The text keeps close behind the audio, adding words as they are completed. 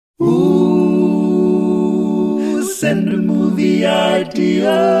Ooh, send a movie idea.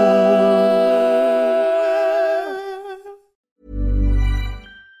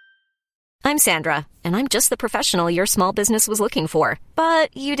 I'm Sandra, and I'm just the professional your small business was looking for.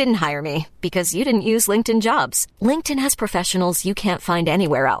 But you didn't hire me because you didn't use LinkedIn Jobs. LinkedIn has professionals you can't find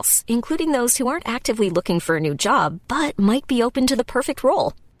anywhere else, including those who aren't actively looking for a new job, but might be open to the perfect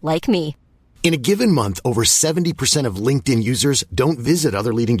role, like me. In a given month, over 70% of LinkedIn users don't visit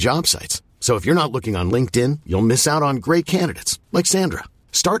other leading job sites. So if you're not looking on LinkedIn, you'll miss out on great candidates like Sandra.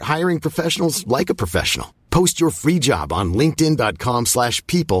 Start hiring professionals like a professional. Post your free job on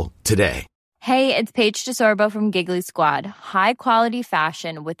linkedin.com/people today. Hey, it's Paige DeSorbo from Giggly Squad. High quality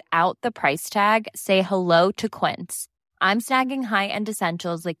fashion without the price tag. Say hello to Quince. I'm snagging high-end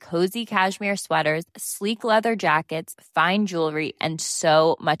essentials like cozy cashmere sweaters, sleek leather jackets, fine jewelry, and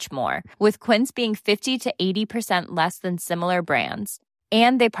so much more. With Quince being 50 to 80% less than similar brands.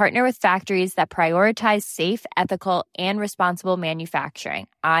 And they partner with factories that prioritize safe, ethical, and responsible manufacturing.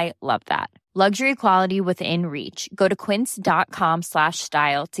 I love that. Luxury quality within reach. Go to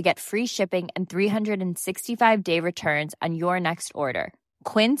quince.com/style to get free shipping and 365-day returns on your next order.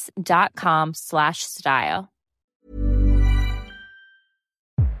 Quince.com/style.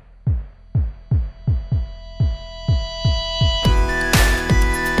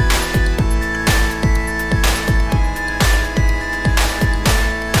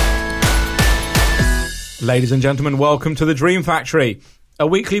 Ladies and gentlemen, welcome to The Dream Factory, a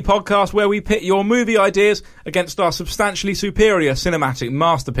weekly podcast where we pit your movie ideas against our substantially superior cinematic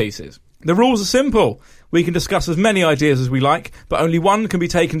masterpieces. The rules are simple. We can discuss as many ideas as we like, but only one can be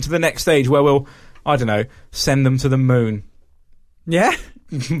taken to the next stage where we'll, I don't know, send them to the moon. Yeah?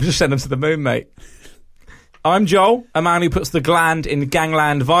 Just send them to the moon, mate. I'm Joel, a man who puts the gland in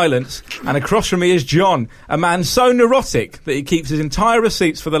gangland violence, and across from me is John, a man so neurotic that he keeps his entire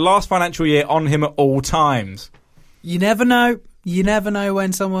receipts for the last financial year on him at all times. You never know. You never know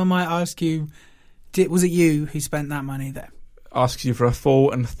when someone might ask you, was it you who spent that money there? Asks you for a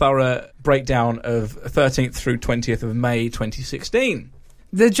full and thorough breakdown of 13th through 20th of May 2016.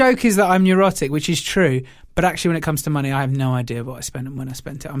 The joke is that I'm neurotic, which is true, but actually when it comes to money, I have no idea what I spent and when I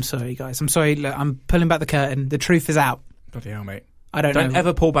spent it. I'm sorry, guys. I'm sorry. Look, I'm pulling back the curtain. The truth is out. Bloody hell, mate. I don't know. Don't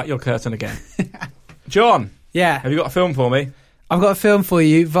ever pull back your curtain again. John. Yeah. Have you got a film for me? I've got a film for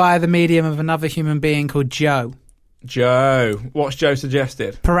you via the medium of another human being called Joe. Joe. What's Joe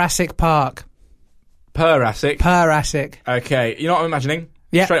suggested? Jurassic Park. Jurassic? Jurassic. Okay. You know what I'm imagining?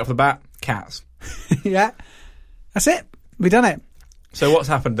 Yeah. Straight off the bat, cats. Yeah. That's it. We've done it. So what's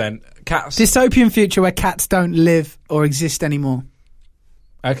happened then? Cats. Dystopian future where cats don't live or exist anymore.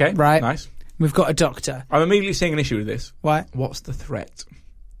 Okay. Right. Nice. We've got a doctor. I'm immediately seeing an issue with this. Why? What's the threat?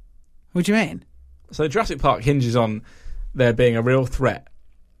 What do you mean? So Jurassic Park hinges on there being a real threat,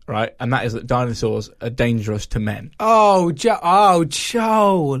 right? And that is that dinosaurs are dangerous to men. Oh, Joel.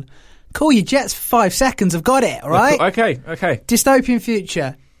 Call your jets for 5 seconds. I've got it, all right? Okay. Dystopian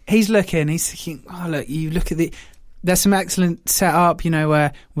future. He's thinking, oh, look, you look at the... There's some excellent setup,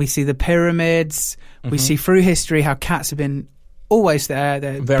 where we see the pyramids. We see through history how cats have been always there.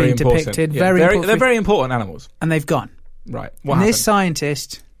 They're being depicted. Yeah, very important. They're very important animals. And they've gone. Right. And this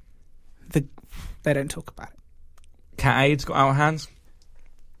scientist, they don't talk about it. Cat AIDS got out of hands?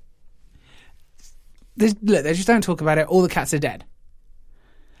 Look, they just don't talk about it. All the cats are dead.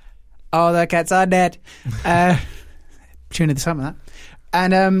 All the cats are dead. Tune in the summer, that.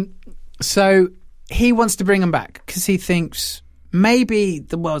 And so... he wants to bring them back because he thinks maybe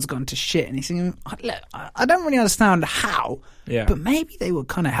the world's gone to shit. And he's thinking, look, I don't really understand how, but maybe they were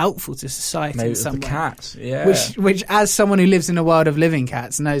kind of helpful to society maybe in some way. the cats, yeah. Which, as someone who lives in a world of living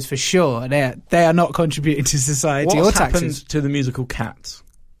cats, knows for sure they are not contributing to society or taxes. What's happened to the musical Cats?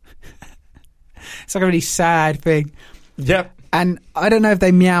 It's like a really sad thing. Yep. And I don't know if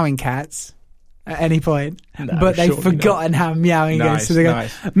they meow in Cats at any point, but they've forgotten how meowing is. So they go,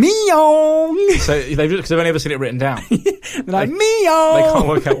 meow! So because they've only ever seen it written down. They're like, meow! They can't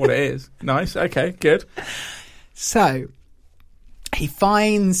work out what it is. Nice, okay, good. So, he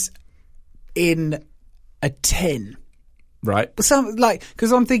finds in a tin. Right.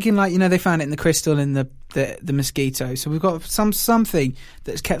 Because I'm thinking, they found it in the crystal in the mosquito. So we've got something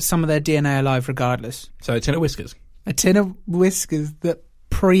that's kept some of their DNA alive regardless. So a tin of whiskers. A tin of whiskers that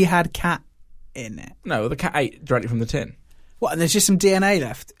had cat in it. No, the cat ate directly from the tin. What? And there's just some DNA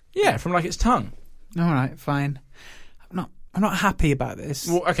left? Yeah, from its tongue. All right, fine. I'm not happy about this.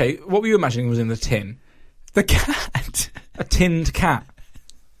 Well, okay, what were you imagining was in the tin? The cat. A tinned cat.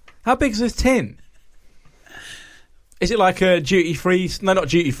 How big is this tin? Is it like a duty free? No, not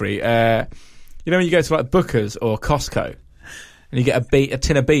duty free. When you go to Booker's or Costco, and you get a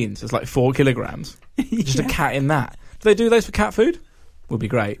tin of beans. It's like 4 kilograms. Just a cat in that. Do they do those for cat food? Would be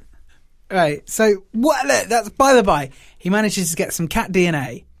great. Right. So what? Look, that's by the by. He manages to get some cat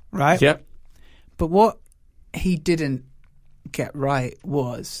DNA, right? Yep. But what he didn't get right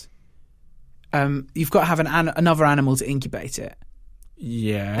was, you've got to have another animal to incubate it.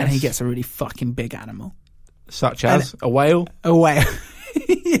 Yes. And he gets a really fucking big animal. Such as a whale? A whale.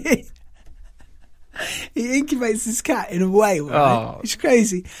 He incubates this cat in a whale, right? It's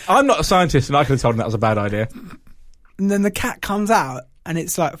crazy. I'm not a scientist, and I could have told him that was a bad idea. And then the cat comes out, and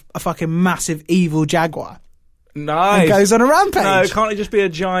it's like a fucking massive evil jaguar. Nice. And goes on a rampage. No, can't it just be a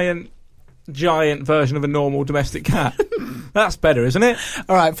giant version of a normal domestic cat? That's better, isn't it?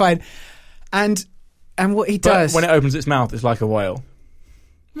 All right, fine. And what he does... when it opens its mouth, it's like a whale.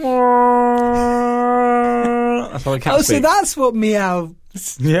 That's how a cat speaks. So that's what meow...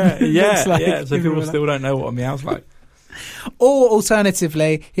 Yeah. Like, so people still don't know what a meow's like. Or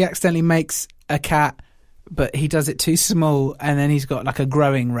alternatively, he accidentally makes a cat, but he does it too small, and then he's got like a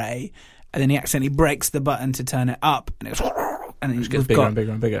growing ray, and then he accidentally breaks the button to turn it up, and it just gets bigger and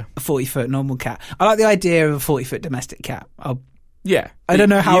bigger and bigger. A 40-foot normal cat. I like the idea of a 40-foot domestic cat. I don't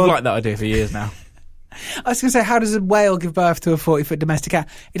know how... You've liked that idea for years now. I was going to say, how does a whale give birth to a 40-foot domestic cat?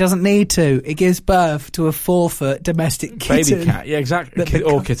 It doesn't need to. It gives birth to a 4-foot domestic kitten. Baby cat, yeah, exactly.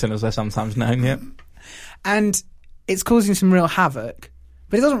 Or kitten, as they're sometimes known, yeah. And it's causing some real havoc,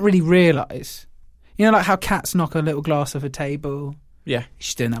 but it doesn't really realise. You know, like how cats knock a little glass off a table? Yeah.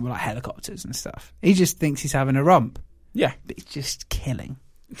 He's doing that with like helicopters and stuff. He just thinks he's having a romp. Yeah. But he's just killing.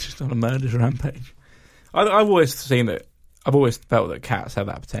 Just on a murderous rampage. I've always seen that. I've always felt that cats have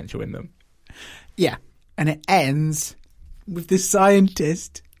that potential in them. Yeah, and it ends with the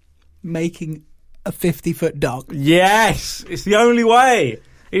scientist making a 50-foot dog. Yes! It's the only way.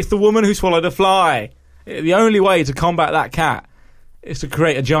 It's the woman who swallowed a fly. The only way to combat that cat is to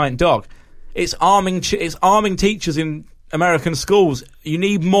create a giant dog. It's arming teachers in American schools. You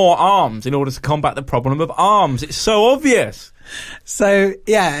need more arms in order to combat the problem of arms. It's so obvious. So,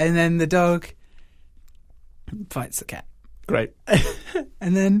 yeah, and then the dog fights the cat. Great.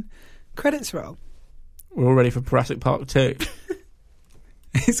 And then credits roll. We're all ready for Jurassic Park 2.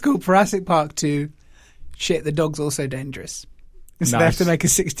 It's called Jurassic Park 2. Shit, the dog's also dangerous. So they have to make a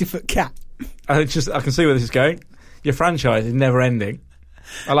 60-foot cat. I can see where this is going. Your franchise is never ending.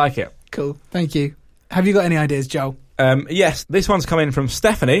 I like it. Cool. Thank you. Have you got any ideas, Joel? Yes, this one's come in from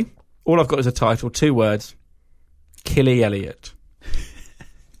Stephanie. All I've got is a title, 2 words. Killy Elliot.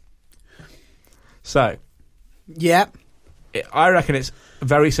 So. Yeah. I reckon it's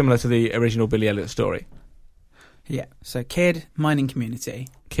very similar to the original Billy Elliot story. Yeah. So kid, mining community.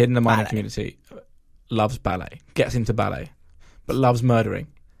 Kid in the mining community loves ballet, gets into ballet, but loves murdering.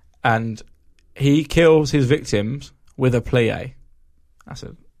 And he kills his victims with a plie. That's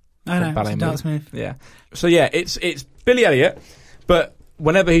a ballet dance move. Yeah. So yeah, it's Billy Elliot, but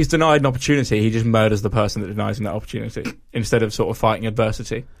whenever he's denied an opportunity, he just murders the person that denies him that opportunity instead of sort of fighting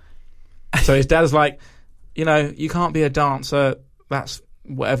adversity. So his dad's like, you know, you can't be a dancer. That's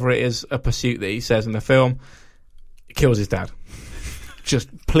whatever it is, a pursuit that he says in the film. Kills his dad. Just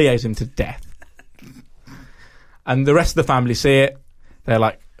plies him to death. And the rest of the family see it. They're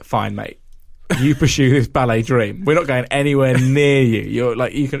like, fine, mate. You pursue this ballet dream. We're not going anywhere near you.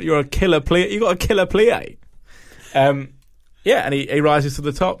 You're a killer plie. You got a killer plie. Yeah, and he rises to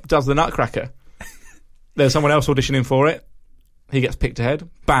the top, does the Nutcracker. There's someone else auditioning for it. He gets picked ahead.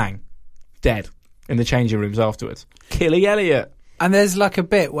 Bang. Dead. In the changing rooms afterwards. Killy Elliot. And there's like a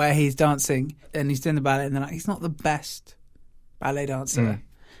bit where he's dancing and he's doing the ballet and they're like, he's not the best ballet dancer,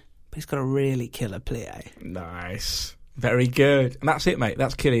 but he's got a really killer plie. Nice. Very good. And that's it, mate.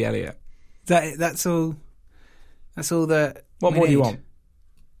 That's Killy Elliot. That's all that. What more do you want?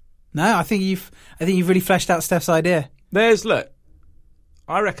 No, I think you've really fleshed out Steph's idea. Look,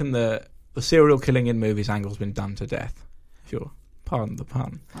 I reckon the serial killing in movies angle's been done to death. If you'll pardon the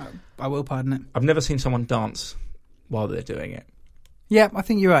pun. I will pardon it. I've never seen someone dance while they're doing it. Yeah, I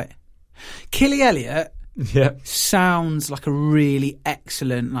think you're right. Killy Elliot sounds like a really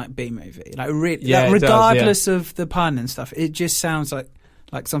excellent like B movie. Like regardless of the pun and stuff, it just sounds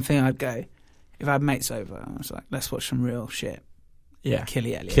like something I'd go if I had mates over. I was like, let's watch some real shit. Yeah,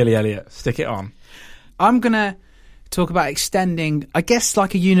 Killy Elliot. Killy Elliot. Stick it on. I'm gonna talk about extending, I guess,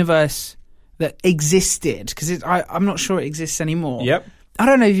 like a universe that existed because I'm not sure it exists anymore. Yep. I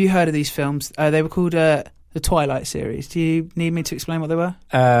don't know if you heard of these films. They were called the Twilight series. Do you need me to explain what they were?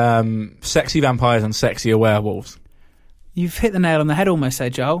 Sexy vampires and sexier werewolves. You've hit the nail on the head almost there,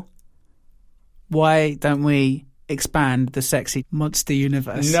 Joel. Why don't we expand the sexy monster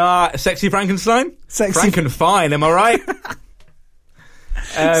universe? Nah, sexy Frankenstein? Frankenfine, am I right?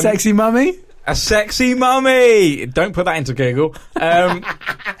 Sexy mummy? A sexy mummy. Don't put that into Google.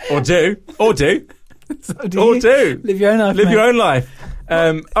 Or do. Live your own life. Live your own life.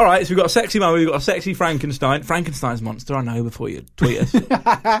 All right, so we've got a sexy mummy, we've got a sexy Frankenstein. Frankenstein's monster, I know before you tweet us.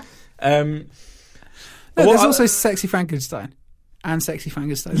 There's also sexy Frankenstein and sexy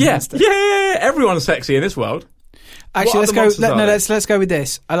Frankenstein. Monster. Yeah. Everyone's sexy in this world. Actually, let's go with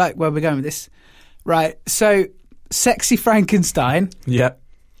this. I like where we're going with this. Right, so sexy Frankenstein. Yeah.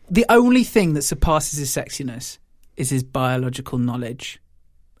 The only thing that surpasses his sexiness is his biological knowledge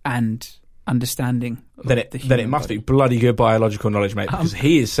and understanding. Then it must be bloody good biological knowledge, mate, because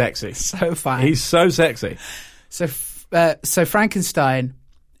he is sexy. So fine. He's so sexy. So Frankenstein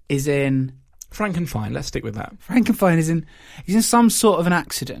is in... Frankenfine, let's stick with that. Frankenfine he's in some sort of an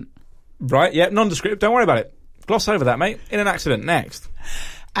accident. Right, yeah, nondescript, don't worry about it. Gloss over that, mate. In an accident, next.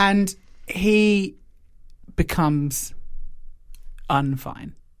 And he becomes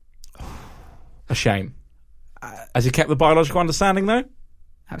unfine. A shame. Has he kept the biological understanding, though?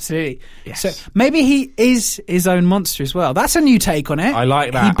 Absolutely. Yes. So maybe he is his own monster as well. That's a new take on it. I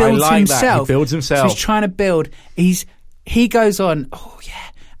like that. He builds himself. He builds himself. So he's trying to build. He goes on,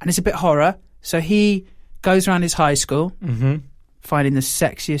 and it's a bit horror. So he goes around his high school, finding the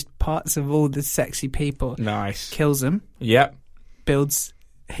sexiest parts of all the sexy people. Nice. Kills them. Yep.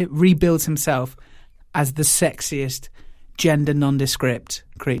 Rebuilds himself as the sexiest gender nondescript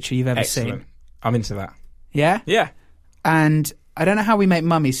creature you've ever Excellent. seen. I'm into that. Yeah? Yeah. And I don't know how we make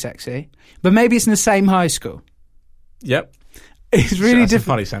mummies sexy, but maybe it's in the same high school. Yep. It's really That's different. a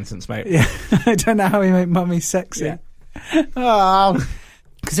funny sentence, mate. Yeah. I don't know how we make mummies sexy. Yeah.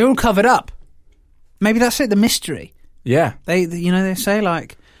 Because they're all covered up. Maybe that's it, the mystery. Yeah. They say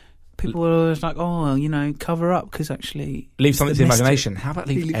like, people are always like, oh, well, cover up because actually... Leave something to the mystery. imagination. How about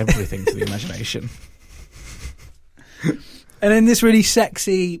leave everything to the imagination? And in this really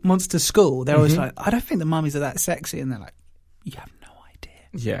sexy monster school, they're always like, I don't think the mummies are that sexy. And they're like, you have no idea.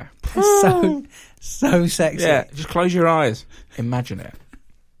 Yeah. They're so sexy. Yeah, just close your eyes. Imagine it.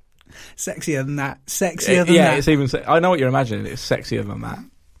 Sexier than that. Sexier than yeah, that. it's even... I know what you're imagining. It's sexier than that.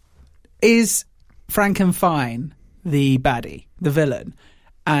 Is Frankenfine the baddie, the villain,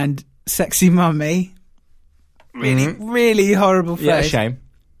 and Sexy Mummy, really horrible face. Yeah, a shame.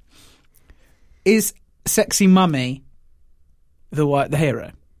 Is Sexy Mummy the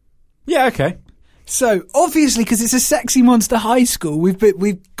hero? Yeah, okay. So obviously, because it's a sexy monster high school, we've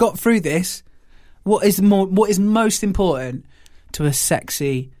got through this. What is most important to a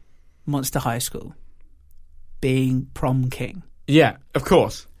sexy monster high school? Being prom king. Yeah, of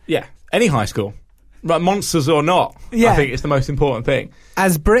course. Yeah, any high school. Right, monsters or not, Yeah. I think it's the most important thing.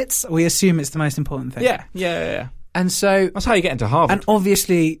 As Brits, we assume it's the most important thing. Yeah. And so... That's how you get into Harvard. And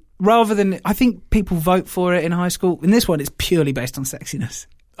obviously, rather than... I think people vote for it in high school. In this one, it's purely based on sexiness.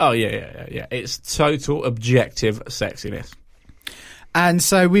 Oh, yeah. It's total objective sexiness. And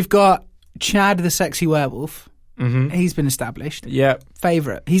so we've got Chad the sexy werewolf. Mm-hmm. He's been established. Yeah.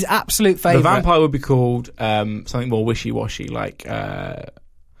 Favourite. He's absolute favourite. The vampire would be called something more wishy-washy, like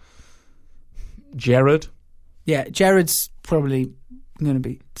Jared. Yeah, Jared's probably going to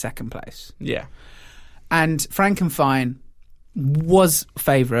be second place. Yeah. And Frankenfine was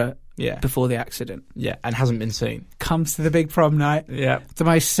favourite Yeah. before the accident. Yeah, and hasn't been seen. Comes to the big prom night. Yeah. The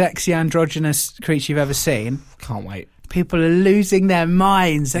most sexy androgynous creature you've ever seen. Can't wait. People are losing their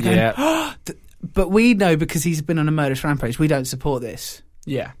minds. They're going, Yeah. oh! But we know, because he's been on a murderous rampage, we don't support this.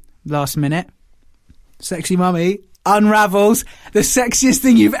 Yeah. Last minute, Sexy Mummy unravels the sexiest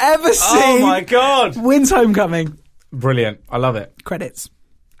thing you've ever seen. Oh my God. Wins Homecoming. Brilliant. I love it. Credits.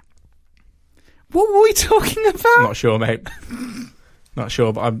 What were we talking about? Not sure, mate. Not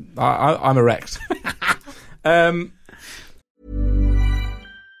sure, but I'm erect. Even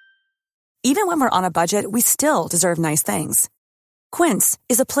when we're on a budget, we still deserve nice things. Quince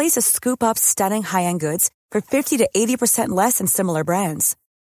is a place to scoop up stunning high-end goods for 50 to 80% less than similar brands.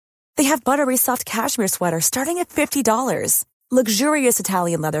 They have buttery soft cashmere sweaters starting at $50, luxurious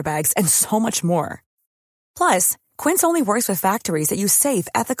Italian leather bags, and so much more. Plus, Quince only works with factories that use safe,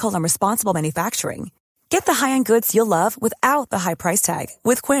 ethical, and responsible manufacturing. Get the high-end goods you'll love without the high price tag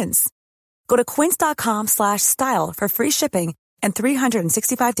with Quince. Go to quince.com/style for free shipping and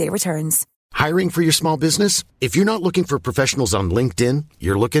 365-day returns. Hiring for your small business? If you're not looking for professionals on LinkedIn,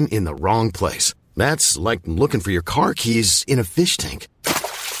 you're looking in the wrong place. That's like looking for your car keys in a fish tank.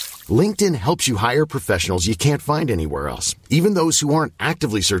 LinkedIn helps you hire professionals you can't find anywhere else, even those who aren't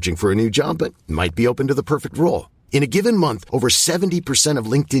actively searching for a new job but might be open to the perfect role. In a given month, over 70% of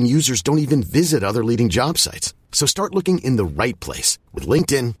LinkedIn users don't even visit other leading job sites. So start looking in the right place. With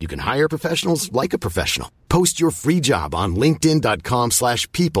LinkedIn, you can hire professionals like a professional. Post your free job on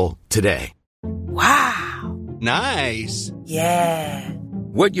linkedin.com/people today. Wow. Nice. Yeah.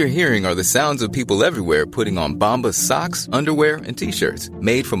 What you're hearing are the sounds of people everywhere putting on Bombas socks, underwear, and T-shirts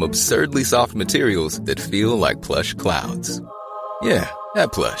made from absurdly soft materials that feel like plush clouds. Yeah,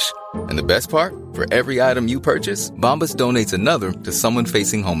 that plush. And the best part? For every item you purchase, Bombas donates another to someone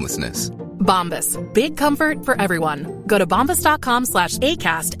facing homelessness. Bombas. Big comfort for everyone. Go to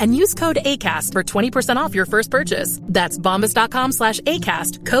bombas.com/ACAST and use code ACAST for 20% off your first purchase. That's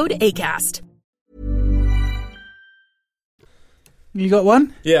bombas.com/ACAST. Code ACAST. You got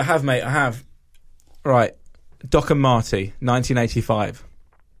one? Yeah, I have, mate. I have. Right. Doc and Marty, 1985.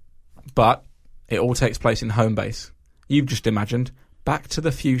 But it all takes place in home base. You've just imagined Back to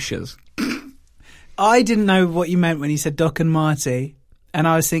the Fuchsias. I didn't know what you meant when you said Doc and Marty, and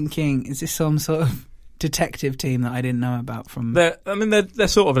I was thinking, is this some sort of detective team that I didn't know about from... They're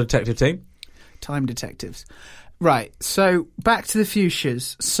sort of a detective team. Time detectives. Right, so Back to the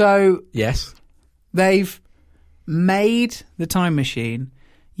Fuchsias. So... Yes. They've made the time machine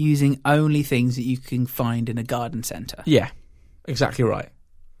using only things that you can find in a garden centre. Yeah, exactly right.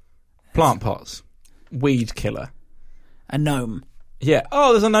 Plant pots. Weed killer. A gnome. Yeah.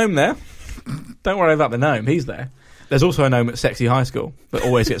 Oh, there's a gnome there. Don't worry about the gnome. He's there. There's also a gnome at Sexy High School that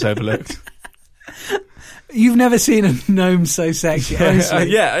always gets overlooked. You've never seen a gnome so sexy,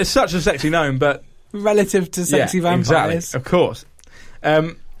 honestly. Yeah, it's such a sexy gnome, but... Relative to sexy vampires. Exactly, of course.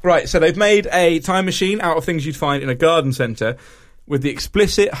 Right, so they've made a time machine out of things you'd find in a garden centre with the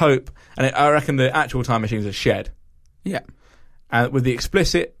explicit hope, and I reckon the actual time machine is a shed. Yeah. With the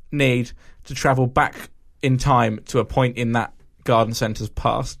explicit need to travel back in time to a point in that garden centre's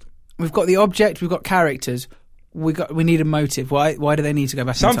past. We've got the object, we've got characters, we need a motive. Why do they need to go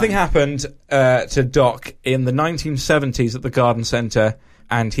back in time? Something happened to Doc in the 1970s at the garden centre,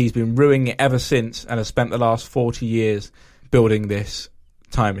 and he's been ruining it ever since and has spent the last 40 years building this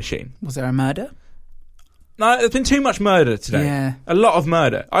time machine. Was there a murder? No, there's been too much murder today. Yeah. A lot of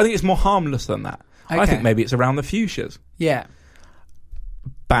murder. I think it's more harmless than that. Okay. I think maybe it's around the fuchsias. Yeah.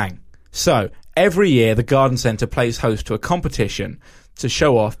 Bang. So, every year the garden centre plays host to a competition to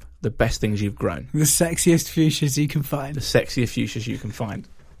show off the best things you've grown. The sexiest fuchsias you can find. The sexiest fuchsias you can find.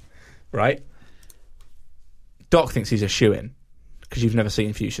 Right? Doc thinks he's a shoo-in because you've never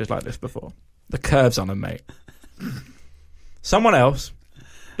seen fuchsias like this before. The curves on them, mate. Someone else,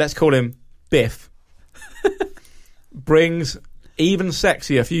 let's call him Biff, brings even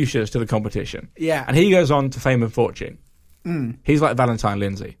sexier fuchsias to the competition. Yeah. And he goes on to fame and fortune. Mm. He's like Valentine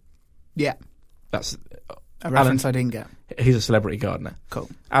Lindsay. Yeah. That's a reference I didn't get. He's a celebrity gardener. Cool.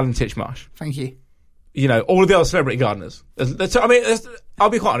 Alan Titchmarsh. Thank you. You know, all of the other celebrity gardeners. I'll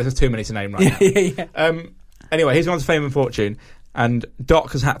be quite honest, there's too many to name right now. Yeah. Anyway, he's gone to fame and fortune, and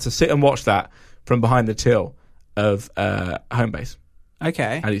Doc has had to sit and watch that from behind the till of home base.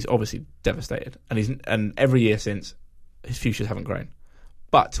 Okay. And he's obviously devastated. And every year since, his fuchsias haven't grown.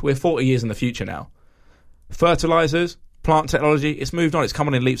 But we're 40 years in the future now. Fertilisers, plant technology, it's moved on. It's come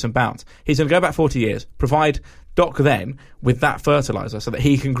on in leaps and bounds. He's going to go back 40 years, provide Doc then with that fertiliser so that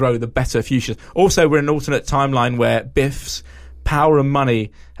he can grow the better fuchsias. Also, we're in an alternate timeline where Biff's power and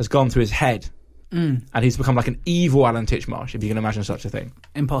money has gone to his head. And he's become like an evil Alan Titchmarsh, if you can imagine such a thing.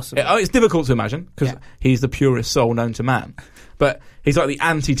 Impossible. It's difficult to imagine, because he's the purest soul known to man. But he's like the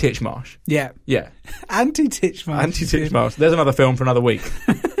anti-Titchmarsh. Yeah. Yeah. Anti-Titchmarsh. Anti-Titchmarsh. There's another film for another week.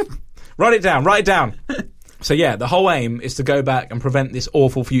 Write it down. So yeah, the whole aim is to go back and prevent this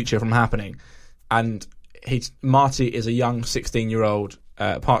awful future from happening. And Marty is a young 16-year-old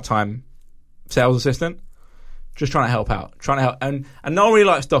part-time sales assistant. Just trying to help out. And no one really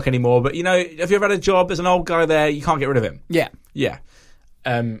likes Doc anymore, but, you know, if you ever had a job, there's an old guy there, you can't get rid of him. Yeah. Yeah.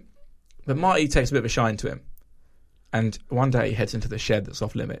 But Marty takes a bit of a shine to him. And one day he heads into the shed that's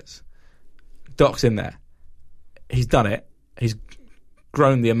off limits. Doc's in there. He's done it. He's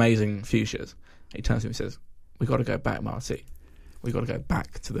grown the amazing fuchsias. He turns to him and says, "We got to go back, Marty. We got to go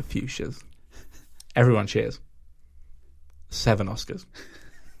back to the fuchsias." Everyone cheers. 7 Oscars.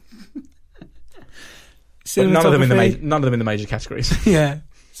 But none of them in the major categories. Yeah,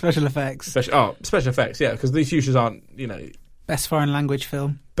 special effects. Special effects. Yeah, because these fuchsias aren't, you know, best foreign language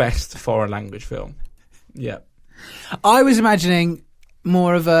film. Yeah. I was imagining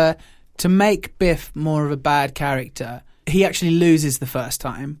to make Biff more of a bad character. He actually loses the first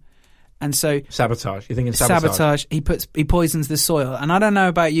time, and so sabotage. You're thinking sabotage? He poisons the soil, and I don't know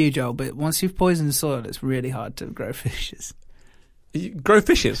about you, Joel, but once you've poisoned the soil, it's really hard to grow fuchsias. You grow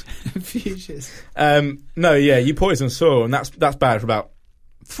fishes. Fishes. No, yeah, you poison soil, and that's bad for about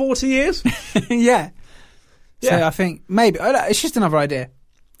 40 years. Yeah. So Yeah. I think maybe it's just another idea.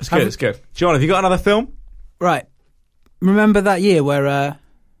 It's good. It's good. John, have you got another film? Right. Remember that year where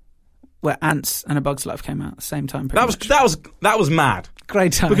Ants and A Bug's Life came out at the same time? pretty much? That was mad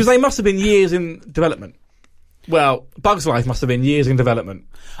Great time. because they must have been years in development. Well, Bug's Life must have been years in development.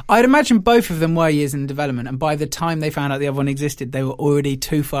 I'd imagine both of them were years in development, and by the time they found out the other one existed, they were already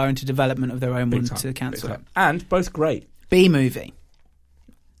too far into development of their own one to cancel Big it. time. And both great. B-movie.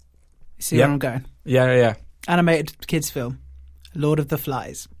 See Yep. where I'm going? Yeah. Animated kids film. Lord of the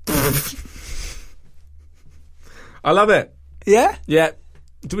Flies. I love it. Yeah? Yeah.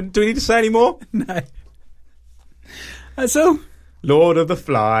 Do we need to say any more? No. That's all. Lord of the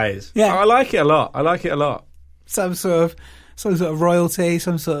Flies. Yeah. I like it a lot. Some sort of royalty,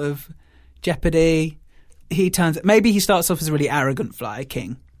 some sort of jeopardy. Maybe he starts off as a really arrogant fly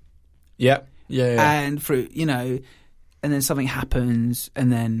king. Yep. Yeah. And and then something happens,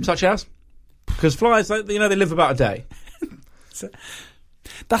 and then Such as? Because flies, they live about a day.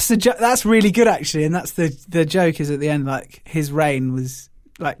 that's really good actually, and that's the joke is at the end, like his reign was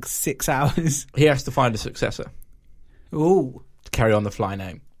like 6 hours. He has to find a successor Ooh, to carry on the fly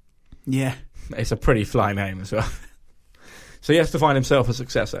name. yeah, It's a pretty fly name as well. So he has to find himself a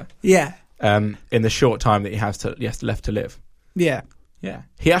successor. yeah, In the short time that he has left to live. yeah. Yeah.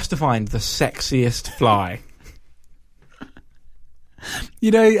 He has to find the sexiest fly. You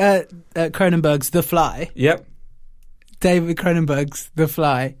know, Cronenberg's The Fly. Yep. David Cronenberg's The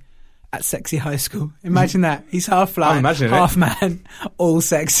Fly at Sexy High School. Imagine that. He's half fly, I'm imagining half man, all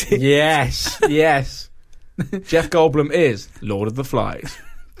sexy. Yes. Jeff Goldblum is Lord of the Flies.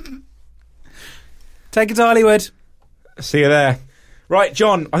 Take it to Hollywood. See you there. Right,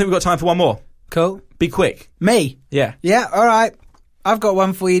 John, I think we've got time for one more. Cool. Be quick. Me? Yeah. Yeah, all right. I've got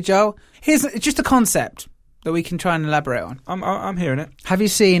one for you, Joel. Here's just a concept that we can try and elaborate on. I'm hearing it. Have you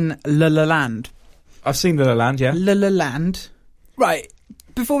seen La La Land? I've seen La La Land, yeah. La La Land. Right.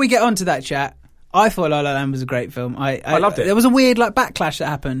 Before we get on to that chat, I thought La La Land was a great film. I loved it. There was a weird backlash that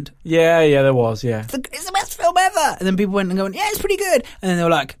happened. Yeah, there was, yeah. It's the best film ever. And then people went and going, yeah, it's pretty good. And then they were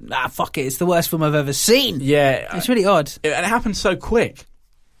like, nah, fuck it. It's the worst film I've ever seen. Yeah. It's really odd. And it happened so quick.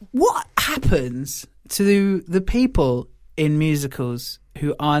 What happens to the people in musicals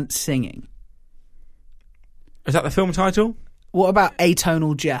who aren't singing? Is that the film title? What about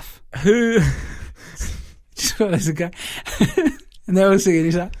Atonal Jeff? Who? Just got there's a guy. And they're all singing.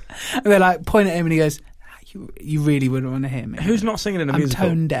 He's like, and they're like, point at him and he goes, you really wouldn't want to hear me. Who's not singing in a I'm musical?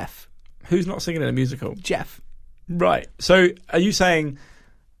 tone deaf. Who's not singing in a musical? Jeff. Right. So are you saying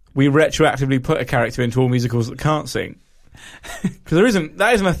we retroactively put a character into all musicals that can't sing? Because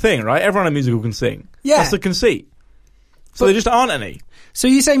that isn't a thing, right? Everyone in a musical can sing. Yeah. That's the conceit. So there just aren't any. So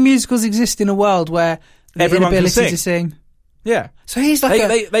you say musicals exist in a world where the Everyone can inability sing. to sing? Yeah. So he's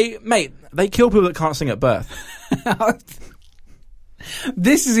like they kill people that can't sing at birth.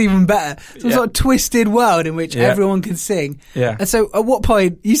 This is even better. Some Yeah. sort of twisted world in which Yeah. everyone can sing. Yeah. And so at what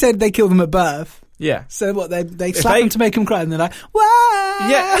point, you said they kill them at birth. Yeah. So what, they slap them to make them cry and they're like, wah!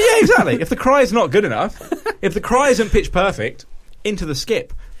 Yeah, exactly. If the cry is not good enough, if the cry isn't pitch perfect, into the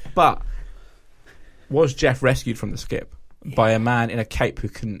skip. But was Jeff rescued from the skip by a man in a cape who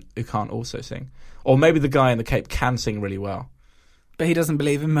can't also sing? Or maybe the guy in the cape can sing really well. But he doesn't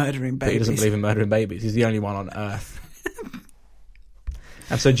believe in murdering babies. But he doesn't believe in murdering babies. He's the only one on Earth.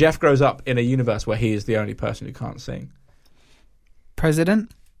 And so Jeff grows up in a universe where he is the only person who can't sing. President?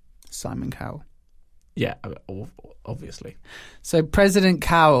 Simon Cowell. Yeah, obviously. So President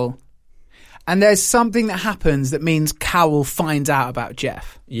Cowell. And there's something that happens that means Cowell finds out about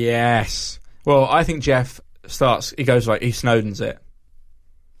Jeff. Yes. Well, I think Jeff he goes like, he Snowdens it.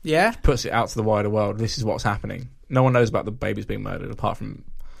 Yeah? Puts it out to the wider world. This is what's happening. No one knows about the babies being murdered apart from,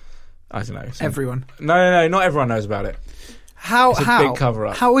 I don't know. Everyone. No, not everyone knows about it. How? It's a big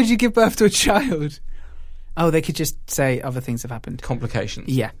cover-up. How would you give birth to a child? Oh, they could just say other things have happened. Complications.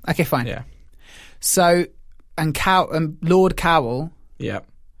 Yeah. Okay, fine. Yeah. So, and Lord Cowell, Yeah.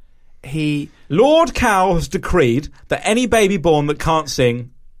 Lord Cowell has decreed that any baby born that can't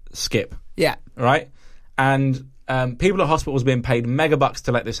sing, skip. Yeah. Right? And people at hospitals are being paid megabucks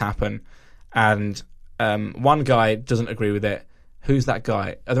to let this happen. And one guy doesn't agree with it. Who's that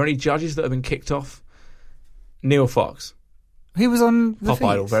guy? Are there any judges that have been kicked off? Neil Fox. He was on Pop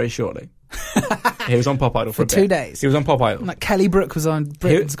Idol very shortly. He was on Pop Idol for a bit. 2 days. He was on Pop Idol. Like Kelly Brook was on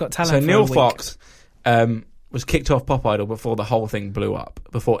Britain's Got Talent. So for Neil a week. Fox was kicked off Pop Idol before the whole thing blew up,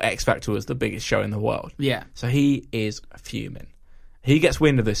 before X Factor was the biggest show in the world. Yeah. So he is fuming. He gets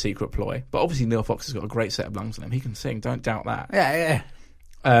wind of this secret ploy, but obviously Neil Fox has got a great set of lungs in him. He can sing, don't doubt that. Yeah.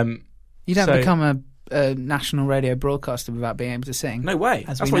 You don't become a national radio broadcaster without being able to sing. No way.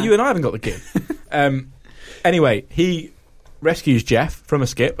 That's why you and I haven't got the gig. Anyway, he rescues Jeff from a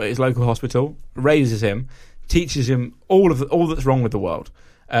skip at his local hospital, raises him, teaches him all that's wrong with the world,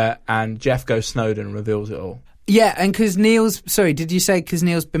 and Jeff goes Snowden and reveals it all. Yeah, and because Neil's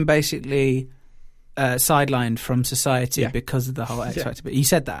been basically sidelined from society because of the whole X Factor. But you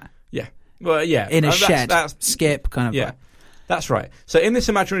said that. Yeah. Well, yeah. In a shed. That's skip kind of. Yeah. Like. That's right. So in this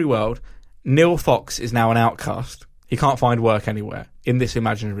imaginary world, Neil Fox is now an outcast. He can't find work anywhere in this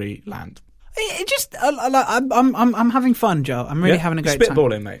imaginary land. It just, I'm having fun, Joel. I'm really having a great time.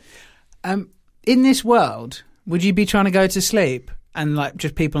 Spitballing, mate. In this world, would you be trying to go to sleep and like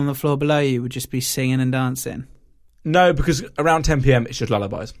just people on the floor below you would just be singing and dancing? No, because around 10 p.m. it's just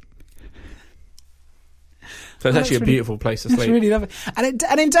lullabies. So it's actually a beautiful place to sleep. It's really lovely. And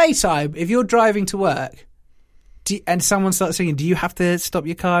in daytime, if you're driving to work and someone starts singing, do you have to stop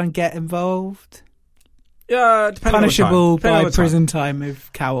your car and get involved? Yeah, punishable by prison time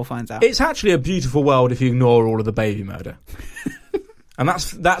if Cowell finds out. It's actually a beautiful world if you ignore all of the baby murder. And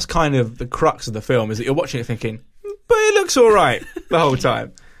that's kind of the crux of the film, is that you're watching it thinking, but it looks all right the whole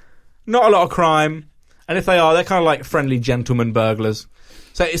time. Not a lot of crime. And if they are, they're kind of like friendly gentleman burglars.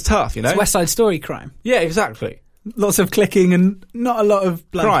 So it's tough, you know? It's West Side Story crime. Yeah, exactly. Lots of clicking and not a lot of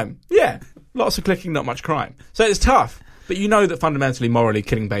blood. Crime. Yeah. Lots of clicking, not much crime. So it's tough. But you know that fundamentally, morally,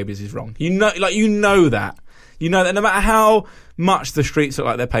 killing babies is wrong. You know that. You know that no matter how much the streets look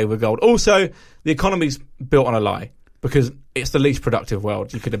like they're paved with gold. Also, the economy's built on a lie because it's the least productive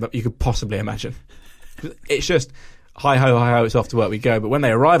world you could possibly imagine. It's just hi ho, it's off to work we go. But when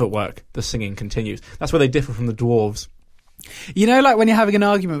they arrive at work, the singing continues. That's where they differ from the dwarves. You know, like when you're having an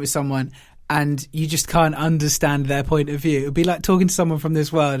argument with someone and you just can't understand their point of view. It would be like talking to someone from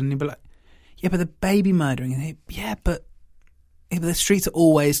this world and you'd be like, yeah, but the baby murdering. And but the streets are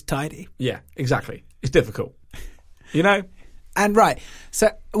always tidy. Yeah, exactly. It's difficult. You know? And right, so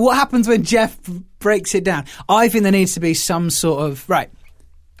what happens when Jeff breaks it down? I think there needs to be some sort of... Right.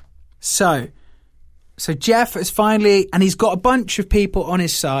 So Jeff is finally... And he's got a bunch of people on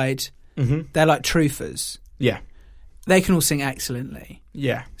his side. Mm-hmm. They're like truthers. Yeah. They can all sing excellently.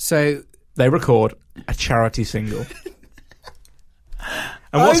 Yeah. So... They record a charity single.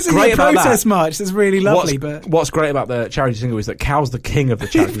 And what's great about that... protest march, that's really lovely, what's great about the charity single is that Cal's the king of the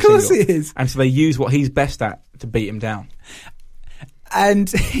charity single. Of course he is. And so they use what he's best at to beat him down. And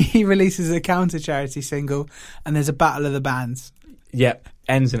he releases a counter-charity single, and there's a battle of the bands. Yep,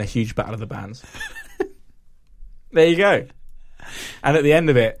 ends in a huge battle of the bands. There you go. And at the end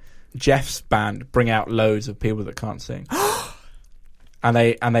of it, Jeff's band bring out loads of people that can't sing. and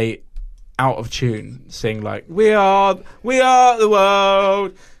they out of tune sing like, we are the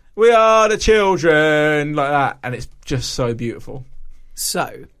world, we are the children, like that. And it's just so beautiful.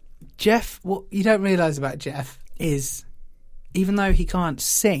 So, Jeff, what you don't realise about Jeff is, even though he can't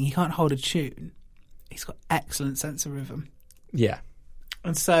sing, he can't hold a tune, he's got excellent sense of rhythm. Yeah.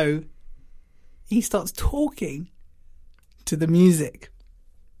 And so he starts talking to the music.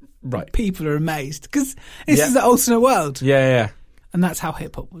 Right. People are amazed because this is the alternate world. Yeah. And that's how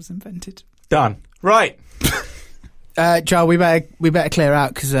hip hop was invented. Done. Right. Joel, we better clear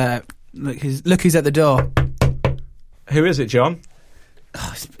out because look who's at the door. Who is it, John?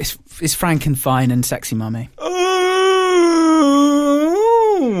 Oh, it's Frank and Fine and Sexy Mummy. Oh.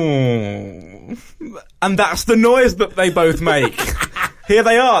 And that's the noise that they both make. Here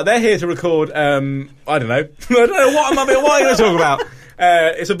they are. They're here to record. I don't know. What are you going to talk about?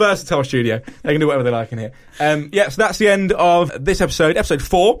 It's a versatile studio. They can do whatever they like in here. So that's the end of this episode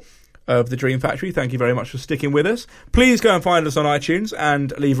 4 of The Dream Factory. Thank you very much for sticking with us. Please go and find us on iTunes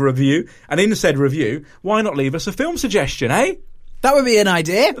and leave a review. And in said review, why not leave us a film suggestion, eh? That would be an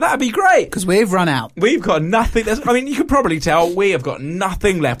idea. That'd be great. Because we've run out. We've got nothing. You can probably tell we have got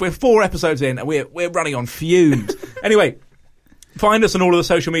nothing left. We're 4 episodes in and we're running on fumes. Anyway, find us on all of the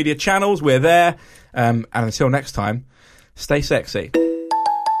social media channels. We're there. And until next time, stay sexy.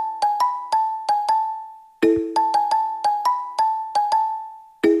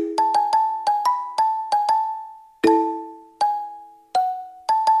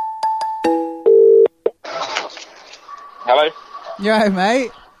 Hello. Yeah,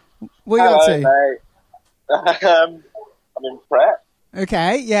 mate. What are you up to? Mate. I'm in prep.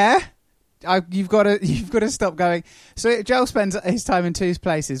 Okay, yeah. You've got to stop going. So Joel spends his time in 2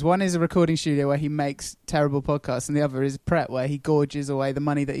 places. One is a recording studio where he makes terrible podcasts, and the other is prep where he gorges away the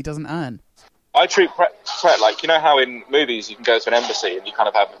money that he doesn't earn. I treat Pret like, you know how in movies you can go to an embassy and you kind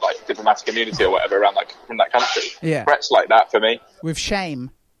of have like diplomatic immunity or whatever around from that country. Yeah. Pret's like that for me. With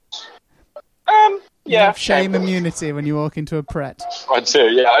shame. Yeah. You have shame immunity when you walk into a Pret. I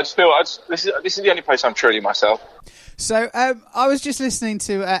do. Yeah. I just feel this is the only place I'm truly myself. So I was just listening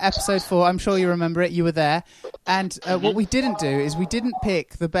to episode 4. I'm sure you remember it. You were there. And what we didn't do is we didn't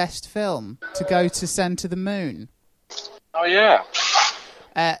pick the best film to go to send to the moon. Oh yeah.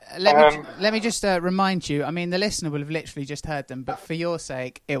 Let me just remind you. I mean, the listener will have literally just heard them, but for your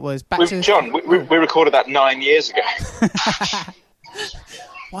sake, it was back to John. We recorded that 9 years ago.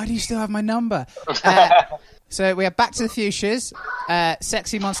 Why do you still have my number? So we had Back to the Fuchsias,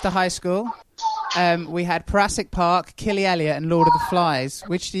 Sexy Monster High School. We had Jurassic Park, Killy Elliot, and Lord of the Flies.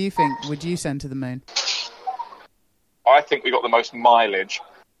 Which do you think would you send to the moon? I think we got the most mileage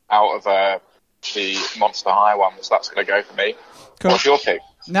out of the Monster High one, so that's going to go for me. Cool. What's your pick?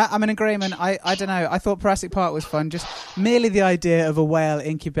 No, I'm in agreement. I don't know. I thought Jurassic Park was fun. Just merely the idea of a whale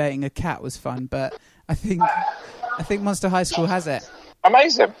incubating a cat was fun, but I think Monster High School has it.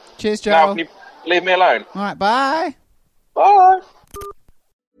 Amazing. Cheers, Joel. Now, leave me alone. All right, bye. Bye.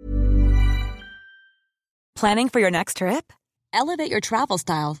 Planning for your next trip? Elevate your travel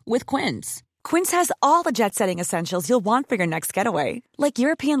style with Quince. Quince has all the jet-setting essentials you'll want for your next getaway, like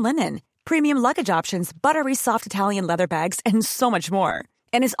European linen, premium luggage options, buttery soft Italian leather bags, and so much more.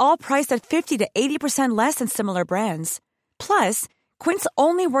 And is all priced at 50 to 80% less than similar brands. Plus, Quince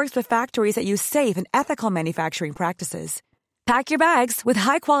only works with factories that use safe and ethical manufacturing practices. Pack your bags with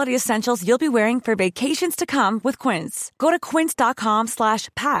high-quality essentials you'll be wearing for vacations to come with Quince. Go to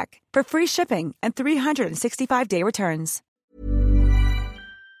quince.com/pack for free shipping and 365-day returns.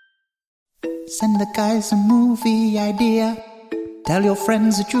 Send the guys a movie idea. Tell your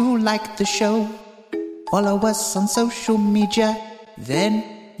friends that you like the show. Follow us on social media. Then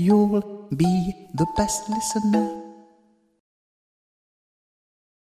you'll be the best listener.